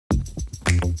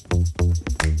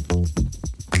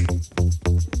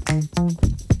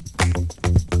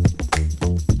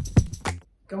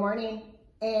morning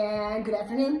and good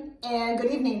afternoon and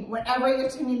good evening. Whenever you're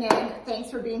tuning in,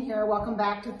 thanks for being here. Welcome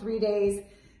back to 3 days,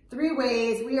 3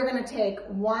 ways. We are gonna take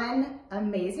one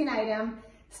amazing item,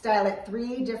 style it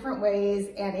 3 different ways,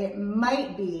 and it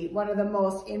might be one of the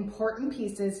most important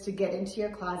pieces to get into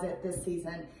your closet this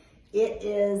season. It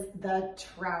is the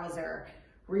trouser.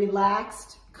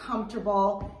 Relaxed,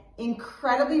 comfortable,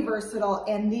 incredibly versatile,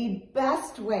 and the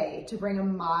best way to bring a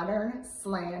modern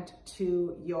slant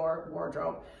to your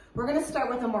wardrobe. We're gonna start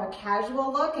with a more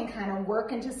casual look and kind of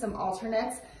work into some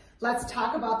alternates. Let's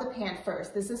talk about the pant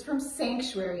first. This is from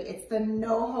Sanctuary. It's the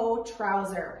NoHo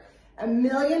trouser. A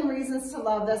million reasons to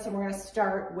love this, and we're gonna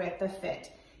start with the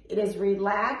fit. It is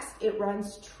relaxed, it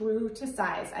runs true to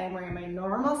size. I am wearing my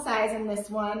normal size in this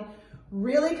one.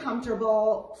 Really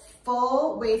comfortable,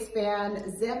 full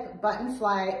waistband, zip, button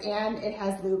fly, and it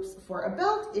has loops for a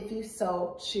belt if you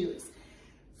so choose.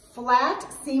 Flat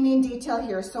seaming detail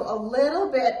here, so a little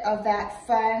bit of that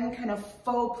fun kind of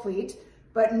faux pleat,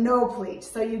 but no pleat.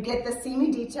 So you get the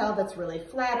seaming detail that's really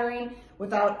flattering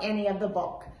without any of the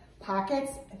bulk.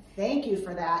 Pockets, thank you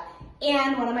for that.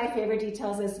 And one of my favorite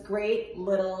details is great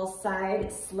little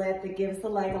side slit that gives the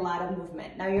leg a lot of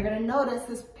movement. Now you're gonna notice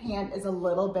this pant is a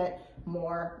little bit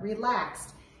more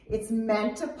relaxed. It's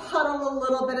meant to puddle a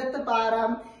little bit at the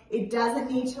bottom. It doesn't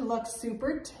need to look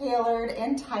super tailored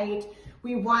and tight.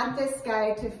 We want this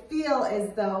guy to feel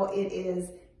as though it is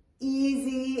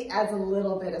easy, as a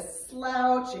little bit of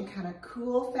slouch and kind of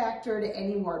cool factor to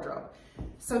any wardrobe.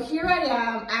 So here I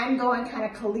am, I'm going kind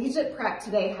of collegiate prep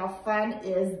today. How fun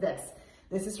is this?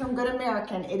 This is from Good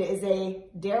American. It is a,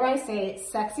 dare I say,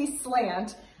 sexy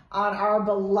slant on our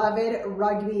beloved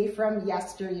rugby from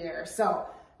yesteryear. So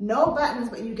no buttons,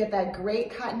 but you get that great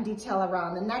cotton detail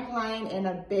around the neckline and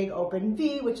a big open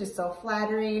V, which is so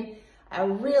flattering. A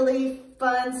really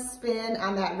fun spin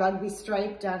on that rugby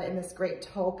stripe done in this great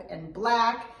taupe and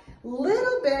black.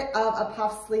 Little bit of a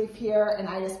puff sleeve here, and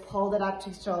I just pulled it up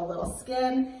to show a little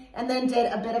skin, and then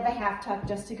did a bit of a half tuck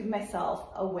just to give myself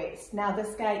a waist. Now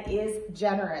this guy is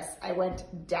generous. I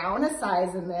went down a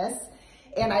size in this,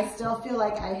 and I still feel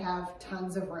like I have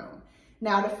tons of room.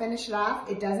 Now to finish it off,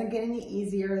 it doesn't get any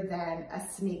easier than a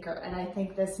sneaker, and I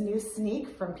think this new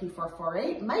sneak from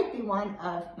P448 might be one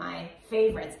of my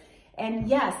favorites. And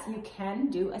yes, you can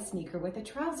do a sneaker with a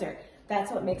trouser. That's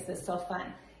what makes this so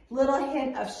fun. Little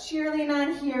hint of shearling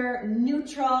on here,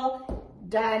 neutral,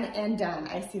 done and done.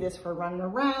 I see this for running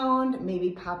around,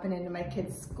 maybe popping into my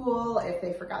kids' school if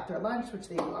they forgot their lunch, which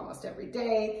they do almost every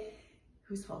day.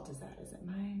 Whose fault is that? Is it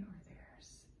mine or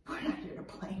theirs? We're not here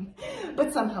to blame,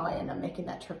 but somehow I end up making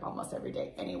that trip almost every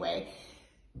day anyway.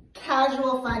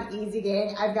 Casual, fun, easy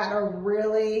going. I've got a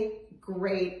really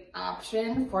great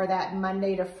option for that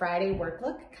Monday to Friday work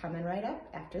look coming right up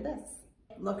after this.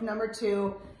 Look number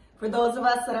 2, for those of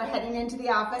us that are heading into the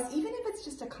office, even if it's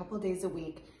just a couple days a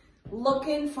week,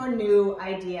 looking for new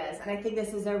ideas. And I think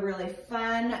this is a really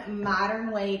fun, modern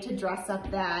way to dress up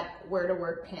that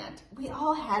wear-to-work pant. We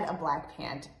all had a black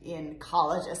pant in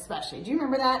college especially. Do you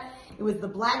remember that? It was the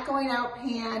black going out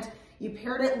pant. You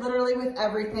paired it literally with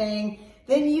everything.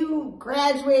 Then you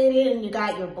graduated and you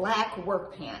got your black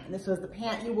work pant. And this was the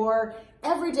pant you wore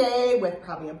every day with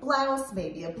probably a blouse,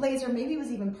 maybe a blazer, maybe it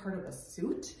was even part of a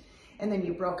suit. And then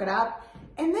you broke it up.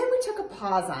 And then we took a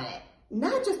pause on it.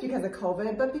 Not just because of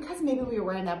COVID, but because maybe we were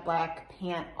wearing that black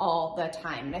pant all the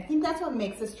time. And I think that's what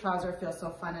makes this trouser feel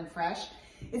so fun and fresh,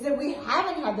 is that we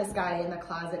haven't had this guy in the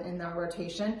closet in the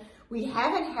rotation. We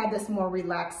haven't had this more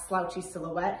relaxed, slouchy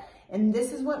silhouette. And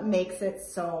this is what makes it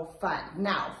so fun.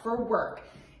 Now, for work,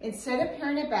 instead of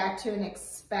pairing it back to an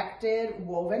expected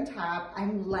woven top,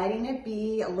 I'm letting it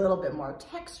be a little bit more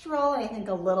textural, and I think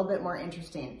a little bit more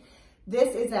interesting.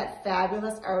 This is that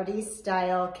fabulous Artie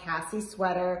style Cassie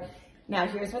sweater. Now,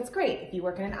 here's what's great. If you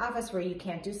work in an office where you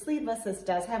can't do sleeveless, this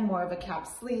does have more of a cap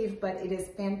sleeve, but it is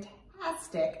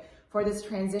fantastic for this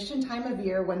transition time of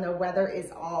year when the weather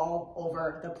is all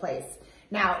over the place.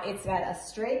 Now, it's got a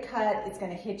straight cut. It's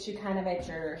gonna hit you kind of at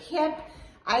your hip.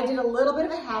 I did a little bit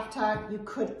of a half tuck. You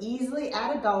could easily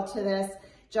add a belt to this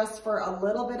just for a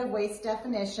little bit of waist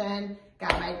definition.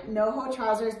 Got my NoHo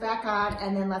trousers back on,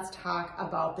 and then let's talk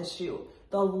about the shoe.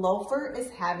 The loafer is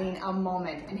having a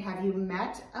moment, and have you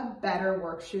met a better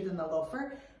work shoe than the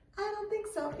loafer? I don't think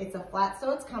so. It's a flat,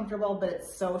 so it's comfortable, but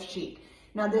it's so chic.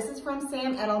 Now this is from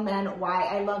Sam Edelman. Why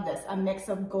I love this, a mix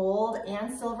of gold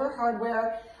and silver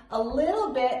hardware, a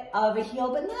little bit of a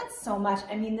heel, but not so much.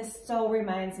 I mean, this so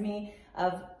reminds me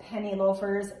of penny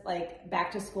loafers, like back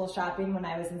to school shopping when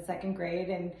I was in 2nd grade,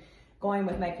 and going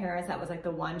with my parents, that was like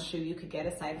the one shoe you could get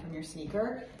aside from your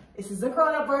sneaker. This is the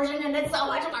grown-up version and it's so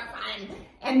much more fun.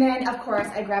 And then of course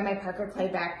I grabbed my Parker Clay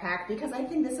backpack because I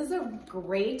think this is a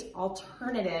great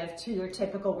alternative to your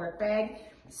typical work bag.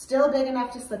 Still big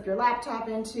enough to slip your laptop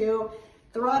into,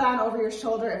 throw it on over your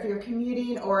shoulder if you're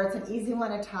commuting, or it's an easy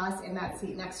one to toss in that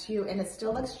seat next to you. And it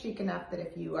still looks chic enough that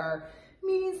if you are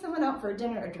meeting someone out for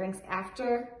dinner or drinks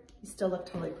after, you still look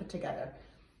totally put together.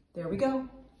 There we go.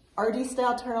 RD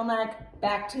style turtleneck,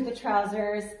 back to the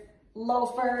trousers,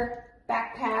 loafer,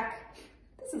 backpack.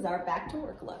 This is our back to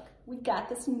work look. We got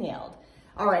this nailed.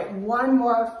 All right, one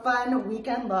more fun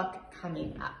weekend look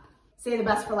coming up. Save the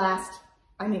best for last.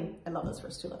 I mean, I love those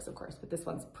first two looks, of course, but this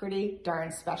one's pretty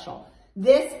darn special.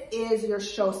 This is your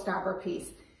showstopper piece.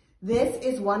 This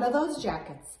is one of those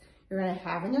jackets you're gonna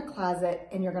have in your closet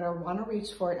and you're gonna wanna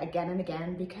reach for it again and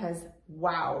again because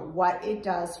wow, what it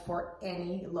does for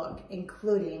any look,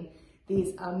 including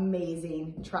these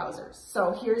amazing trousers.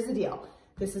 So here's the deal.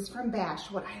 This is from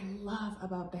Bash. What I love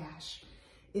about Bash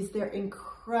is their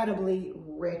incredibly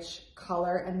rich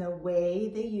color and the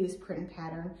way they use print and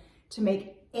pattern to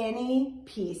make any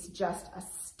piece just a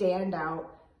standout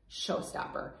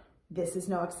showstopper. This is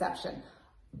no exception.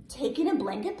 Taking a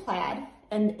blanket plaid,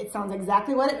 and it sounds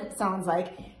exactly what it sounds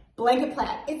like, blanket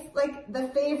plaid. It's like the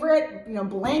favorite,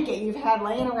 blanket you've had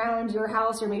laying around your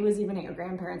house or maybe it was even at your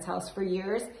grandparents' house for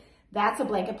years. That's a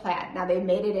blanket plaid. Now they've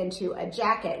made it into a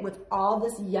jacket with all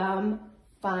this yum,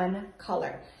 fun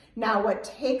color. Now what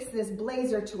takes this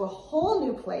blazer to a whole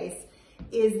new place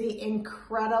is the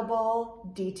incredible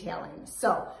detailing.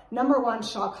 So number one,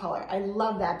 shawl color. I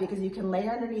love that because you can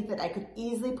layer underneath it. I could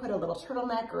easily put a little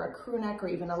turtleneck or a crew neck or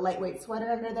even a lightweight sweater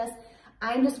under this.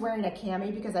 I'm just wearing a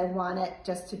cami because I want it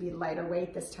just to be lighter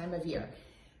weight this time of year.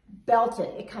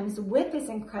 Belted, it comes with this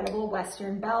incredible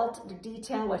Western belt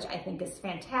detail, which I think is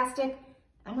fantastic.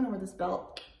 I'm gonna wear this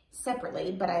belt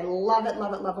separately, but I love it,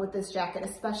 love it, love it with this jacket,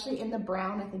 especially in the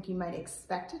brown. I think you might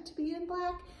expect it to be in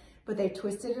black, but they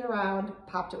twisted it around,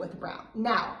 popped it with brown.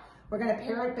 Now, we're gonna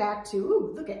pair it back to,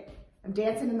 ooh, look at, I'm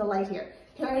dancing in the light here.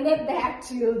 Pairing it back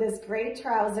to this gray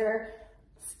trouser.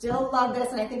 Still love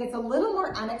this, and I think it's a little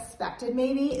more unexpected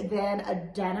maybe than a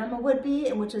denim would be,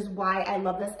 and which is why I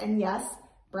love this. And yes,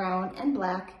 brown and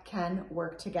black can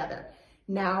work together.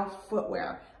 Now,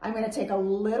 footwear. I'm gonna take a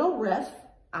little riff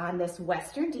on this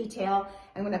Western detail.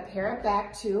 I'm gonna pair it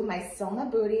back to my Sona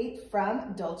booty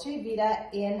from Dolce Vita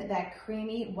in that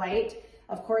creamy white.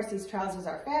 Of course, these trousers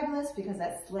are fabulous because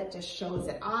that slit just shows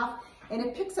it off, and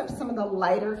it picks up some of the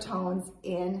lighter tones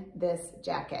in this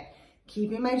jacket.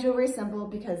 Keeping my jewelry simple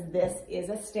because this is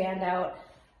a standout,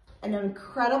 an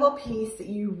incredible piece that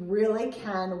you really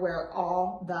can wear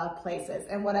all the places.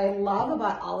 And what I love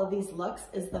about all of these looks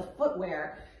is the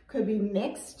footwear could be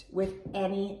mixed with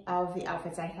any of the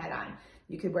outfits I had on.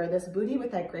 You could wear this booty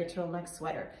with that gray turtleneck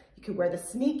sweater. You could wear the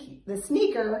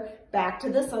sneaker back to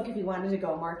this look if you wanted to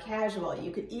go more casual.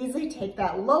 You could easily take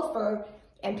that loafer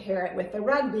and pair it with the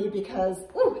rugby because,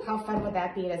 ooh, how fun would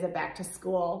that be as a back to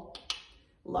school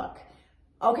look.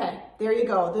 Okay, there you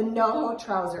go. The NoHo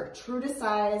trouser, true to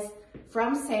size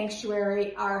from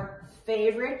Sanctuary, our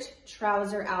favorite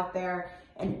trouser out there,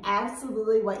 and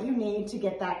absolutely what you need to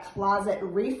get that closet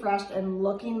refreshed and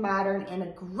looking modern in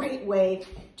a great way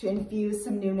to infuse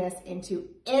some newness into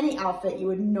any outfit you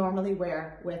would normally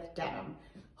wear with denim.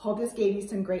 Hope this gave you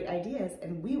some great ideas,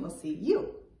 and we will see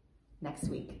you next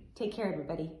week. Take care,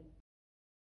 everybody.